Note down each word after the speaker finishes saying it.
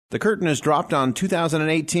The curtain has dropped on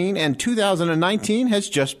 2018, and 2019 has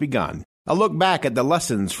just begun. A look back at the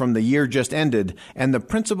lessons from the year just ended and the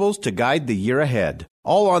principles to guide the year ahead.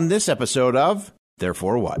 All on this episode of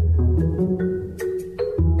Therefore What?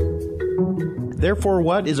 Therefore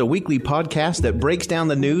What is a weekly podcast that breaks down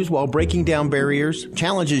the news while breaking down barriers,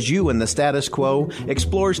 challenges you in the status quo,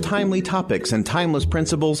 explores timely topics and timeless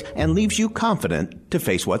principles, and leaves you confident to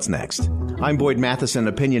face what's next. I'm Boyd Matheson,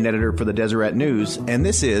 opinion editor for the Deseret News, and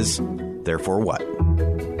this is Therefore What?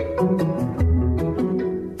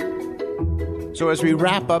 So as we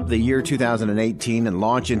wrap up the year 2018 and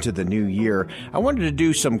launch into the new year, I wanted to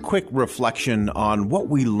do some quick reflection on what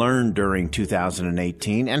we learned during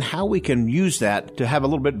 2018 and how we can use that to have a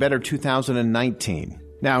little bit better 2019.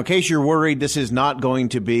 Now, in case you're worried, this is not going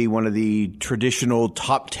to be one of the traditional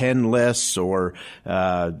top 10 lists or,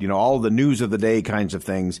 all the news of the day kinds of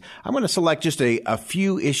things. I'm going to select just a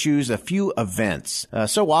few issues, a few events.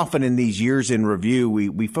 So often in these years in review,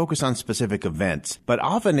 we focus on specific events, but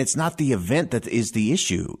often it's not the event that is the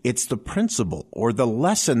issue. It's the principle or the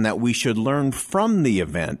lesson that we should learn from the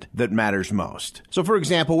event that matters most. So, for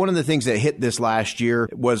example, one of the things that hit this last year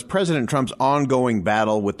was President Trump's ongoing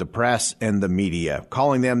battle with the press and the media,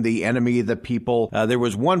 calling them the enemy of the people. There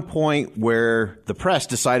was one point where the press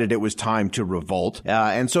decided it was time to revolt.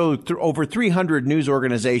 And so over 300 news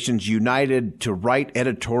organizations united to write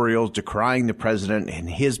editorials decrying the president and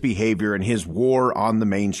his behavior and his war on the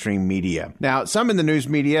mainstream media. Now, some in the news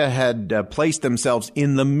media had placed themselves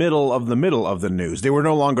in the middle of the news. They were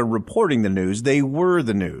no longer reporting the news. They were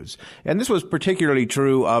the news. And this was particularly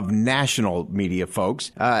true of national media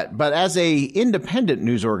folks. But as a independent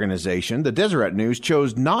news organization, the Deseret News chose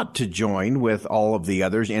not to join with all of the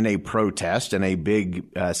others in a protest and a big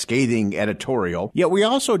scathing editorial. Yet we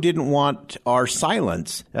also didn't want our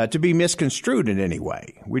silence to be misconstrued in any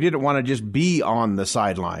way. We didn't want to just be on the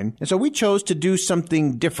sideline. And so we chose to do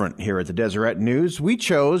something different here at the Deseret News. We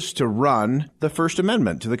chose to run the First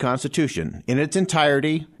Amendment to the Constitution in its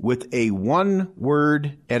entirety with a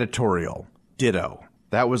one-word editorial. Ditto.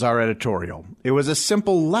 That was our editorial. It was a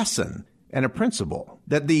simple lesson and a principle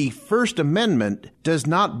that the First Amendment does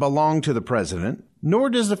not belong to the president, nor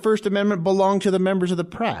does the First Amendment belong to the members of the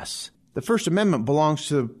press. The First Amendment belongs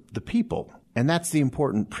to the people, and that's the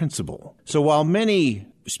important principle. So while many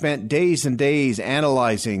spent days and days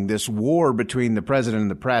analyzing this war between the president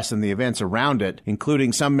and the press and the events around it,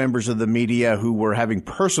 including some members of the media who were having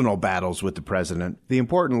personal battles with the president, the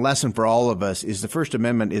important lesson for all of us is the First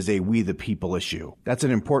Amendment is a we the people issue. That's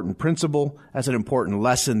an important principle. That's an important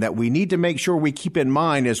lesson that we need to make sure we keep in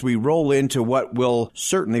mind as we roll into what will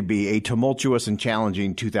certainly be a tumultuous and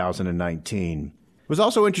challenging 2019. It was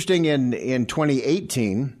also interesting in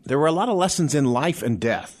 2018, there were a lot of lessons in life and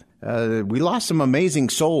death. We lost some amazing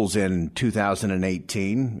souls in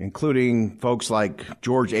 2018, including folks like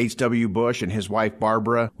George H.W. Bush and his wife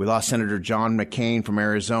Barbara. We lost Senator John McCain from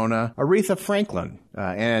Arizona, Aretha Franklin,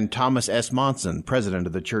 and Thomas S. Monson, president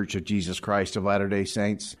of the Church of Jesus Christ of Latter-day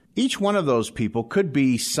Saints. Each one of those people could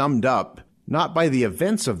be summed up not by the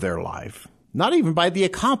events of their life, not even by the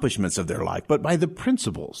accomplishments of their life, but by the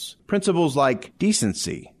principles. Principles like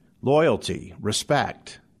decency, loyalty,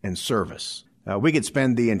 respect, and service. We could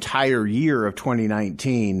spend the entire year of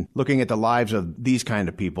 2019 looking at the lives of these kind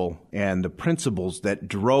of people and the principles that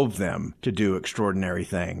drove them to do extraordinary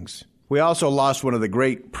things. We also lost one of the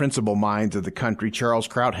great principle minds of the country, Charles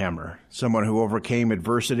Krauthammer, someone who overcame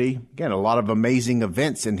adversity. Again, a lot of amazing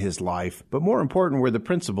events in his life, but more important were the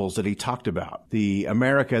principles that he talked about, the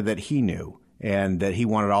America that he knew and that he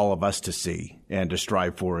wanted all of us to see and to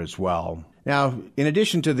strive for as well. Now, in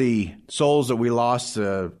addition to the souls that we lost,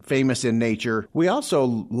 famous in nature, we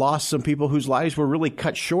also lost some people whose lives were really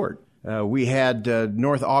cut short. We had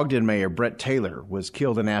North Ogden Mayor Brett Taylor was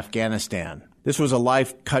killed in Afghanistan. This was a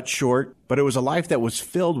life cut short, but it was a life that was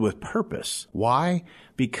filled with purpose. Why?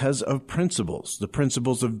 Because of principles, the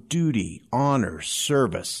principles of duty, honor,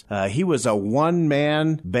 service. He was a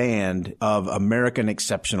one-man band of American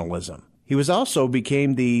exceptionalism. He also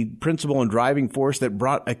became the principal and driving force that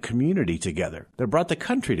brought a community together, that brought the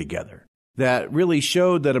country together, that really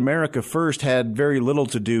showed that America First had very little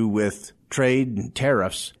to do with trade and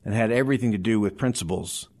tariffs and had everything to do with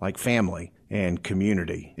principles like family and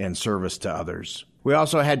community and service to others. We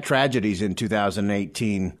also had tragedies in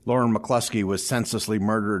 2018. Lauren McCluskey was senselessly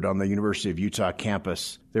murdered on the University of Utah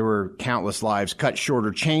campus. There were countless lives cut short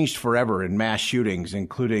or changed forever in mass shootings,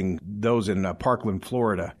 including those in Parkland,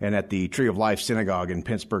 Florida, and at the Tree of Life Synagogue in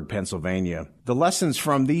Pittsburgh, Pennsylvania. The lessons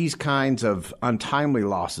from these kinds of untimely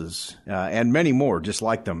losses, and many more just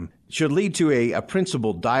like them, should lead to a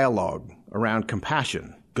principled dialogue around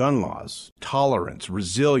compassion gun laws, tolerance,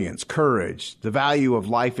 resilience, courage, the value of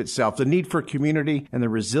life itself, the need for community, and the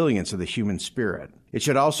resilience of the human spirit. It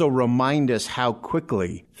should also remind us how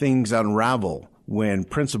quickly things unravel when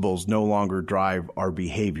principles no longer drive our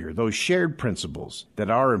behavior, those shared principles that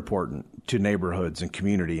are important to neighborhoods and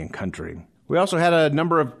community and country. We also had a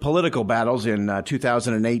number of political battles in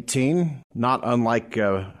 2018, not unlike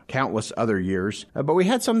countless other years. But we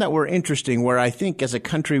had some that were interesting where I think as a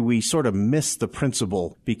country we sort of missed the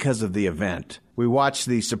principle because of the event. We watched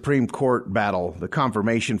the Supreme Court battle, the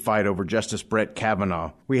confirmation fight over Justice Brett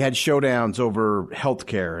Kavanaugh. We had showdowns over health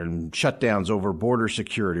care and shutdowns over border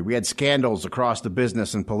security. We had scandals across the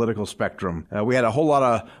business and political spectrum. We had a whole lot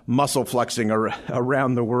of muscle flexing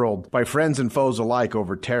around the world by friends and foes alike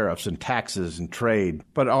over tariffs and taxes and trade.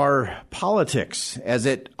 But our politics, as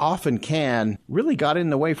it often can, really got in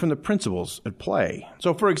the way from the principles at play.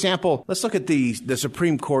 So, for example, let's look at the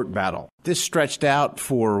Supreme Court battle. This stretched out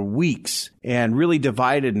for weeks and really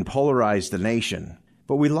divided and polarized the nation.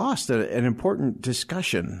 But we lost an important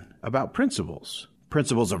discussion about principles.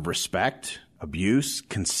 Principles of respect, abuse,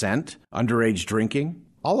 consent, underage drinking.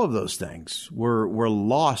 All of those things were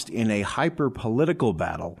lost in a hyper-political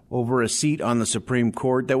battle over a seat on the Supreme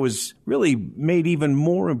Court that was really made even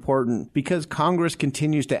more important because Congress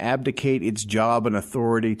continues to abdicate its job and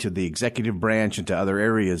authority to the executive branch and to other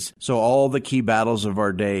areas. So all the key battles of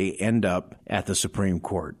our day end up at the Supreme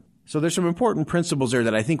Court. So there's some important principles there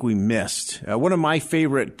that I think we missed. One of my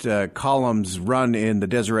favorite columns run in the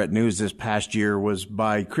Deseret News this past year was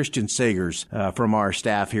by Christian Sagers from our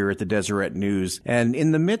staff here at the Deseret News. And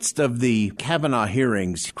in the midst of the Kavanaugh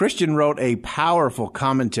hearings, Christian wrote a powerful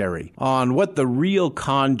commentary on what the real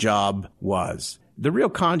con job was. The real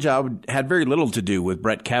con job had very little to do with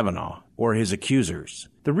Brett Kavanaugh or his accusers.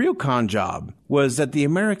 The real con job was that the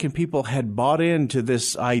American people had bought into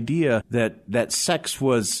this idea that sex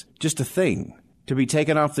was just a thing to be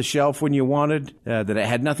taken off the shelf when you wanted, that it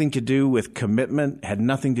had nothing to do with commitment, had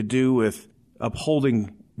nothing to do with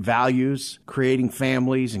upholding values, creating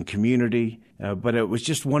families and community, but it was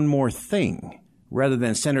just one more thing rather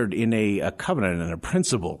than centered in a covenant and a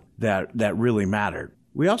principle that really mattered.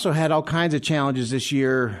 We also had all kinds of challenges this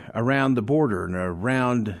year around the border and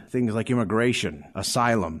around things like immigration,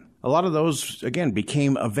 asylum. A lot of those, again,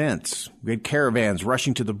 became events. We had caravans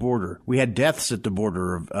rushing to the border. We had deaths at the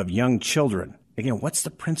border of young children. Again, what's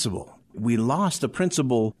the principle? We lost a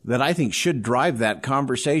principle that I think should drive that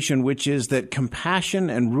conversation, which is that compassion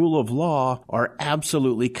and rule of law are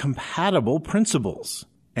absolutely compatible principles.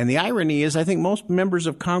 And the irony is, I think most members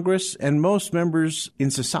of Congress and most members in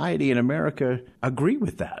society in America agree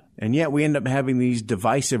with that. And yet we end up having these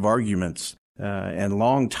divisive arguments and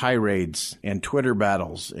long tirades and Twitter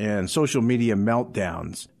battles and social media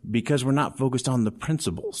meltdowns because we're not focused on the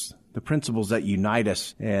principles that unite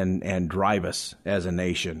us and drive us as a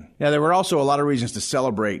nation. Now, there were also a lot of reasons to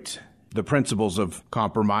celebrate the principles of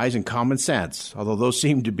compromise and common sense, although those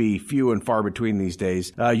seem to be few and far between these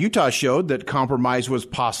days. Utah showed that compromise was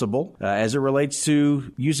possible as it relates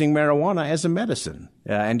to using marijuana as a medicine.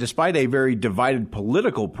 And despite a very divided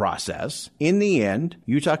political process, in the end,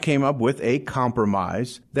 Utah came up with a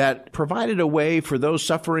compromise that provided a way for those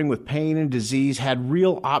suffering with pain and disease had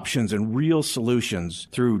real options and real solutions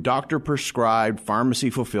through doctor-prescribed,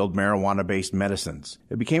 pharmacy-fulfilled marijuana-based medicines.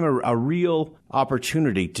 It became a real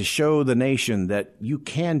opportunity to show the nation that you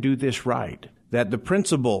can do this right. That the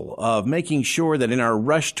principle of making sure that in our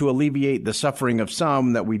rush to alleviate the suffering of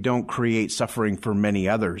some, that we don't create suffering for many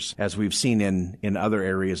others, as we've seen in other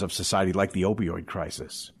areas of society like the opioid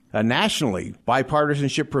crisis. Nationally,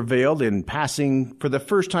 bipartisanship prevailed in passing, for the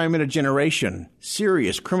first time in a generation,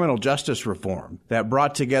 serious criminal justice reform that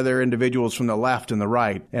brought together individuals from the left and the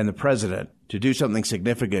right and the president to do something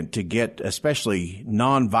significant to get especially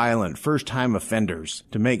nonviolent first-time offenders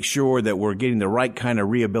to make sure that we're getting the right kind of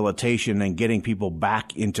rehabilitation and getting people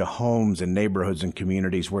back into homes and neighborhoods and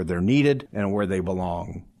communities where they're needed and where they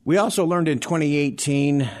belong. We also learned in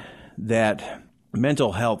 2018 that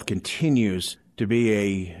mental health continues to be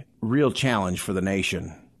a real challenge for the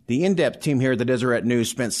nation. The in-depth team here at the Deseret News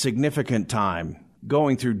spent significant time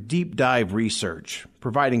going through deep dive research,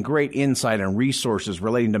 providing great insight and resources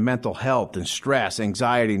relating to mental health and stress,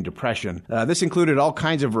 anxiety, and depression. This included all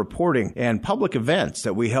kinds of reporting and public events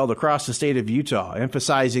that we held across the state of Utah,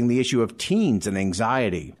 emphasizing the issue of teens and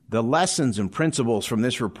anxiety. The lessons and principles from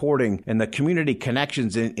this reporting and the community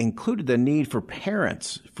connections included the need for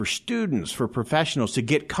parents, for students, for professionals to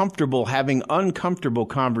get comfortable having uncomfortable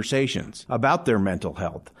conversations about their mental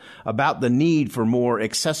health, about the need for more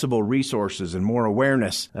accessible resources and more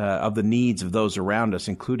awareness of the needs of those around around us,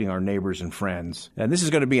 including our neighbors and friends. And this is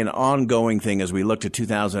going to be an ongoing thing as we look to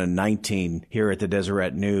 2019 here at the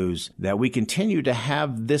Deseret News, that we continue to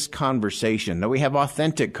have this conversation, that we have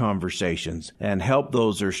authentic conversations and help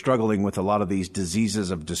those who are struggling with a lot of these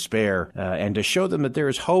diseases of despair, and to show them that there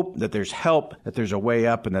is hope, that there's help, that there's a way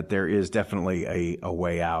up, and that there is definitely a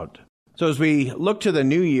way out. So as we look to the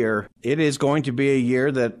new year, it is going to be a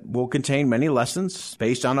year that will contain many lessons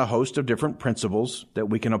based on a host of different principles that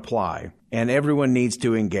we can apply. And everyone needs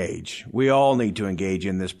to engage. We all need to engage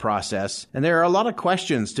in this process. And there are a lot of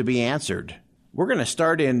questions to be answered. We're going to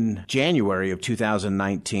start in January of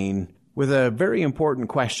 2019 with a very important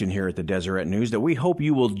question here at the Deseret News that we hope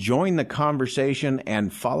you will join the conversation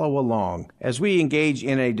and follow along as we engage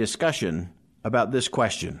in a discussion about this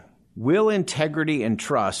question. Will integrity and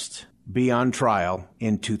trust be on trial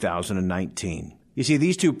in 2019? You see,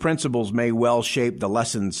 these two principles may well shape the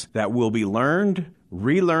lessons that will be learned,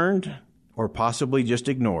 relearned, or possibly just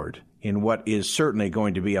ignored in what is certainly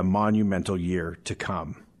going to be a monumental year to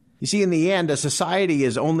come. You see, in the end, a society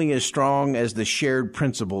is only as strong as the shared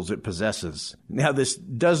principles it possesses. Now, this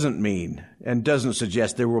doesn't mean and doesn't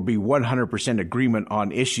suggest there will be 100% agreement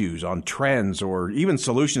on issues, on trends, or even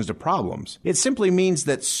solutions to problems. It simply means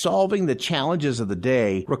that solving the challenges of the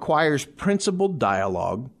day requires principled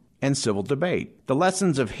dialogue and civil debate. The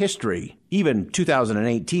lessons of history, even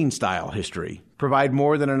 2018-style history, provide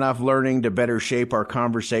more than enough learning to better shape our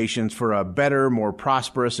conversations for a better, more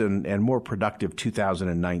prosperous, and more productive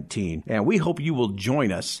 2019. And we hope you will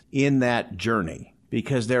join us in that journey,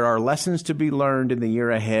 because there are lessons to be learned in the year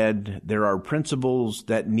ahead. There are principles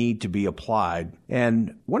that need to be applied.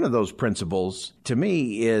 And one of those principles, to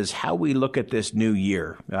me, is how we look at this new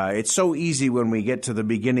year. It's so easy when we get to the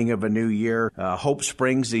beginning of a new year. Hope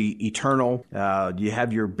springs the eternal. You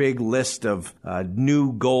have your big list of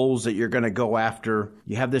new goals that you're going to go after.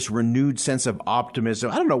 You have this renewed sense of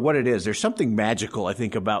optimism. I don't know what it is. There's something magical, I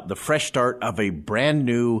think, about the fresh start of a brand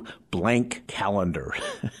new blank calendar.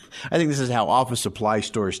 I think this is how office supply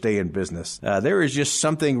stores stay in business. There is just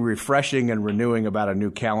something refreshing and renewing about a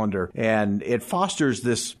new calendar, and it fosters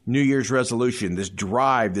this New Year's resolution, this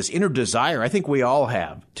drive, this inner desire I think we all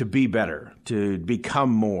have to be better, to become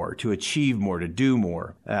more, to achieve more, to do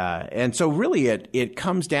more. And so really it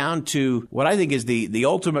comes down to what I think is the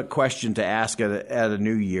ultimate question to ask at a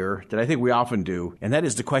new year that I think we often do, and that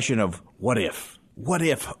is the question of what if? What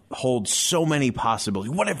if holds so many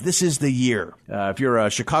possibilities? What if this is the year? If you're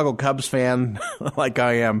a Chicago Cubs fan like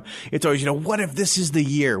I am, it's always, what if this is the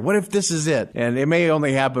year? What if this is it? And it may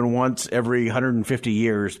only happen once every 150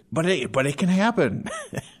 years, but it can happen.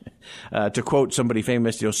 To quote somebody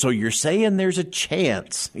famous, so you're saying there's a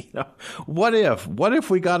chance, what if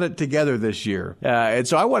we got it together this year? And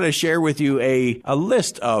so I want to share with you a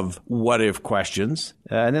list of what if questions,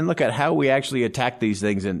 and then look at how we actually attack these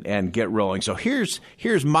things and get rolling. So here's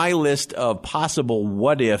my list of possible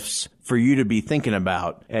what ifs for you to be thinking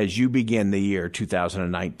about as you begin the year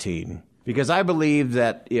 2019. Because I believe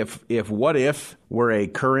that if what if were a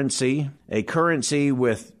currency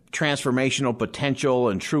with transformational potential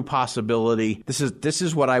and true possibility, this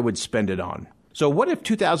is what I would spend it on. So what if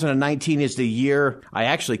 2019 is the year I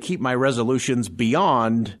actually keep my resolutions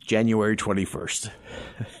beyond January 21st?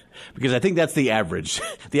 Because I think that's the average.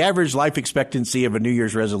 The average life expectancy of a New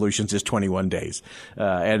Year's resolutions is 21 days.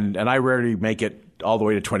 And I rarely make it all the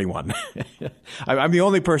way to 21. I'm the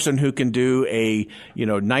only person who can do a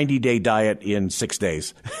 90-day diet in 6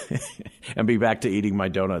 days and be back to eating my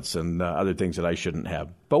donuts and other things that I shouldn't have.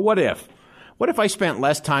 But what if? What if I spent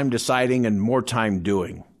less time deciding and more time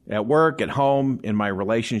doing? At work, at home, in my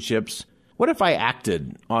relationships? What if I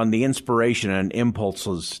acted on the inspiration and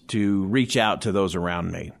impulses to reach out to those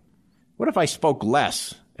around me? What if I spoke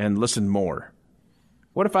less and listened more?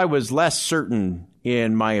 What if I was less certain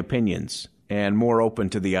in my opinions and more open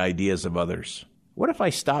to the ideas of others? What if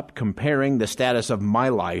I stopped comparing the status of my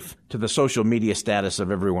life to the social media status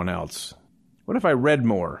of everyone else? What if I read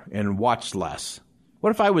more and watched less?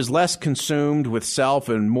 What if I was less consumed with self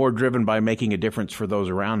and more driven by making a difference for those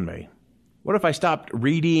around me? What if I stopped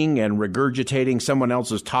reading and regurgitating someone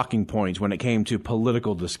else's talking points when it came to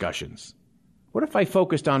political discussions? What if I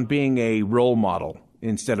focused on being a role model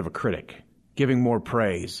instead of a critic, giving more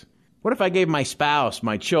praise? What if I gave my spouse,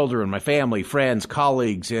 my children, my family, friends,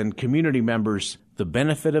 colleagues, and community members the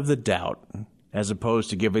benefit of the doubt as opposed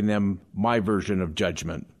to giving them my version of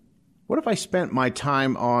judgment? What if I spent my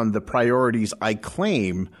time on the priorities I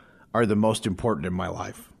claim are the most important in my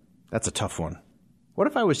life? That's a tough one. What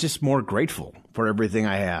if I was just more grateful for everything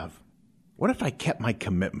I have? What if I kept my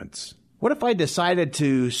commitments? What if I decided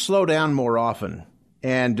to slow down more often,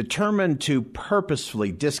 and determined to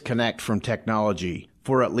purposefully disconnect from technology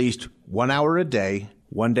for at least 1 hour a day,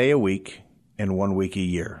 1 day a week, and 1 week a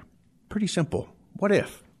year. Pretty simple. What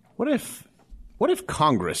if? What if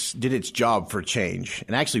Congress did its job for change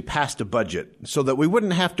and actually passed a budget so that we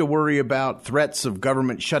wouldn't have to worry about threats of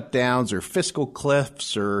government shutdowns or fiscal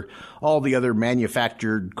cliffs or all the other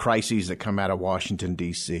manufactured crises that come out of Washington,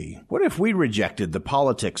 D.C.? What if we rejected the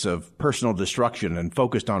politics of personal destruction and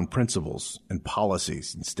focused on principles and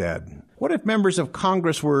policies instead? What if members of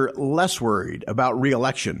Congress were less worried about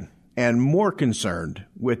re-election and more concerned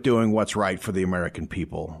with doing what's right for the American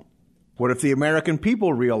people? What if the American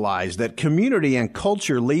people realize that community and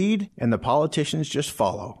culture lead and the politicians just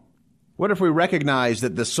follow? What if we recognize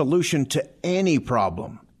that the solution to any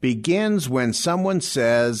problem begins when someone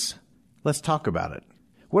says, let's talk about it?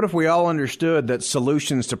 What if we all understood that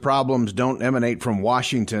solutions to problems don't emanate from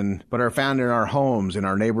Washington, but are found in our homes, in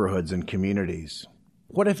our neighborhoods and communities?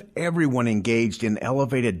 What if everyone engaged in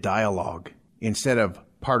elevated dialogue instead of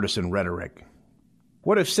partisan rhetoric?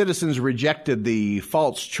 What if citizens rejected the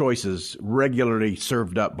false choices regularly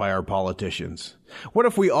served up by our politicians? What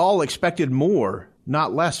if we all expected more,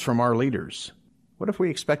 not less, from our leaders? What if we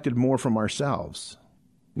expected more from ourselves?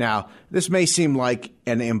 Now, this may seem like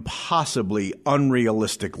an impossibly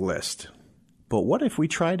unrealistic list, but what if we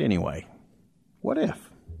tried anyway? What if?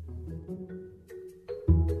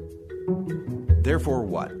 Therefore,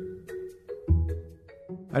 what?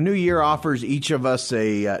 A new year offers each of us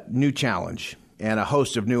a new challenge and a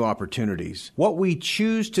host of new opportunities. What we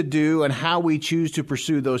choose to do and how we choose to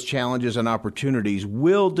pursue those challenges and opportunities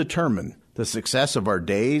will determine the success of our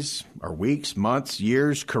days, our weeks, months,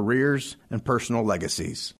 years, careers, and personal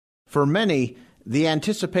legacies. For many, the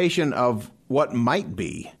anticipation of what might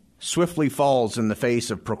be swiftly falls in the face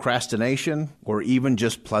of procrastination or even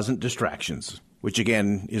just pleasant distractions, which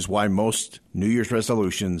again is why most New Year's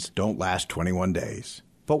resolutions don't last 21 days.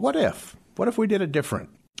 But what if? What if we did it different?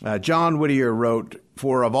 John Whittier wrote,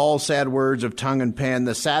 "For of all sad words of tongue and pen,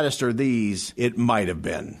 the saddest are these, it might have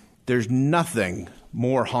been." There's nothing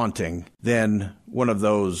more haunting than one of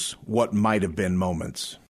those what might have been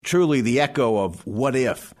moments. Truly, the echo of what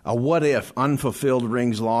if, a what if unfulfilled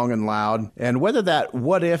rings long and loud. And whether that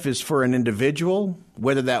what if is for an individual,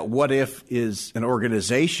 whether that what if is an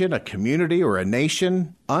organization, a community, or a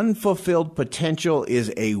nation, unfulfilled potential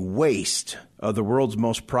is a waste of the world's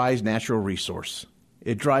most prized natural resource.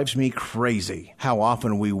 It drives me crazy how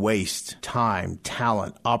often we waste time,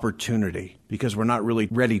 talent, opportunity because we're not really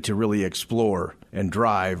ready to really explore and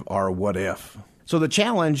drive our what if. So the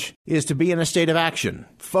challenge is to be in a state of action,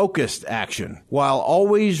 focused action, while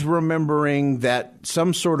always remembering that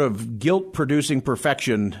some sort of guilt-producing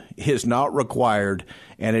perfection is not required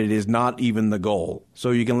and it is not even the goal. So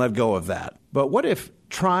you can let go of that. But what if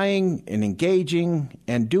trying and engaging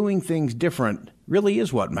and doing things different really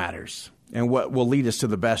is what matters and what will lead us to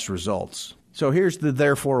the best results? So here's the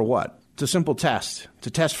therefore what. It's a simple test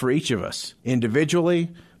to test for each of us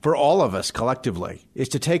individually, for all of us collectively, is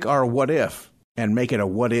to take our what if and make it a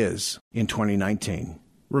what is in 2019.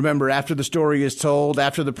 Remember, after the story is told,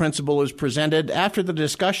 after the principle is presented, after the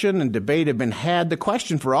discussion and debate have been had, the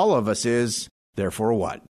question for all of us is, therefore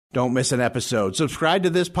what? Don't miss an episode. Subscribe to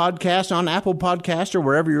this podcast on Apple Podcasts or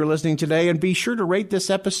wherever you're listening today, and be sure to rate this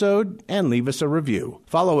episode and leave us a review.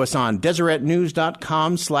 Follow us on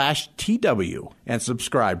DeseretNews.com/TW and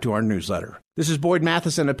subscribe to our newsletter. This is Boyd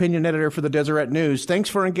Matheson, opinion editor for the Deseret News. Thanks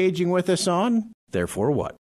for engaging with us on Therefore What?